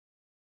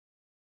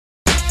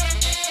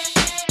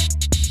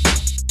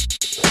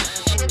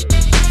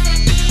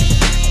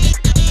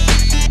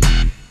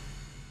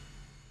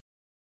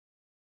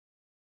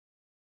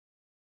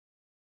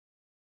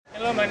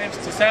Hello, my name is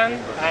Doosan.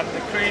 I'm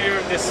the creator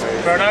of this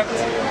product.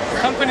 The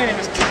company name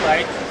is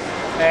Light,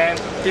 and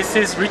this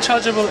is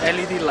rechargeable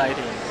LED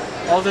lighting.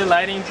 All the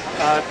lighting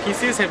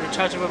pieces have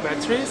rechargeable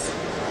batteries,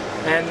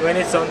 and when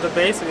it's on the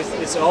base,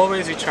 it's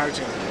always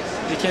recharging.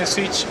 You can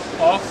switch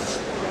off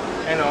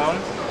and on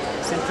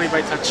simply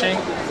by touching.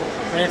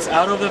 When it's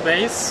out of the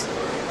base,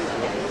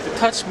 the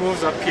touch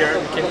moves up here.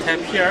 You can tap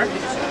here,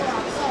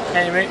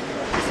 and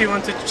if you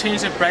want to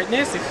change the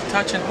brightness, if you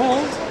touch and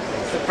hold,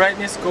 the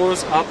brightness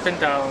goes up and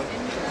down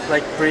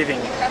like breathing.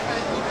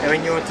 And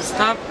when you want to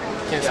stop,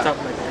 you can stop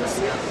like this.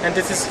 And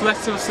this is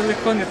flexible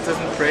silicone, it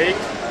doesn't break,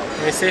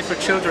 and it's safe for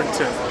children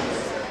too.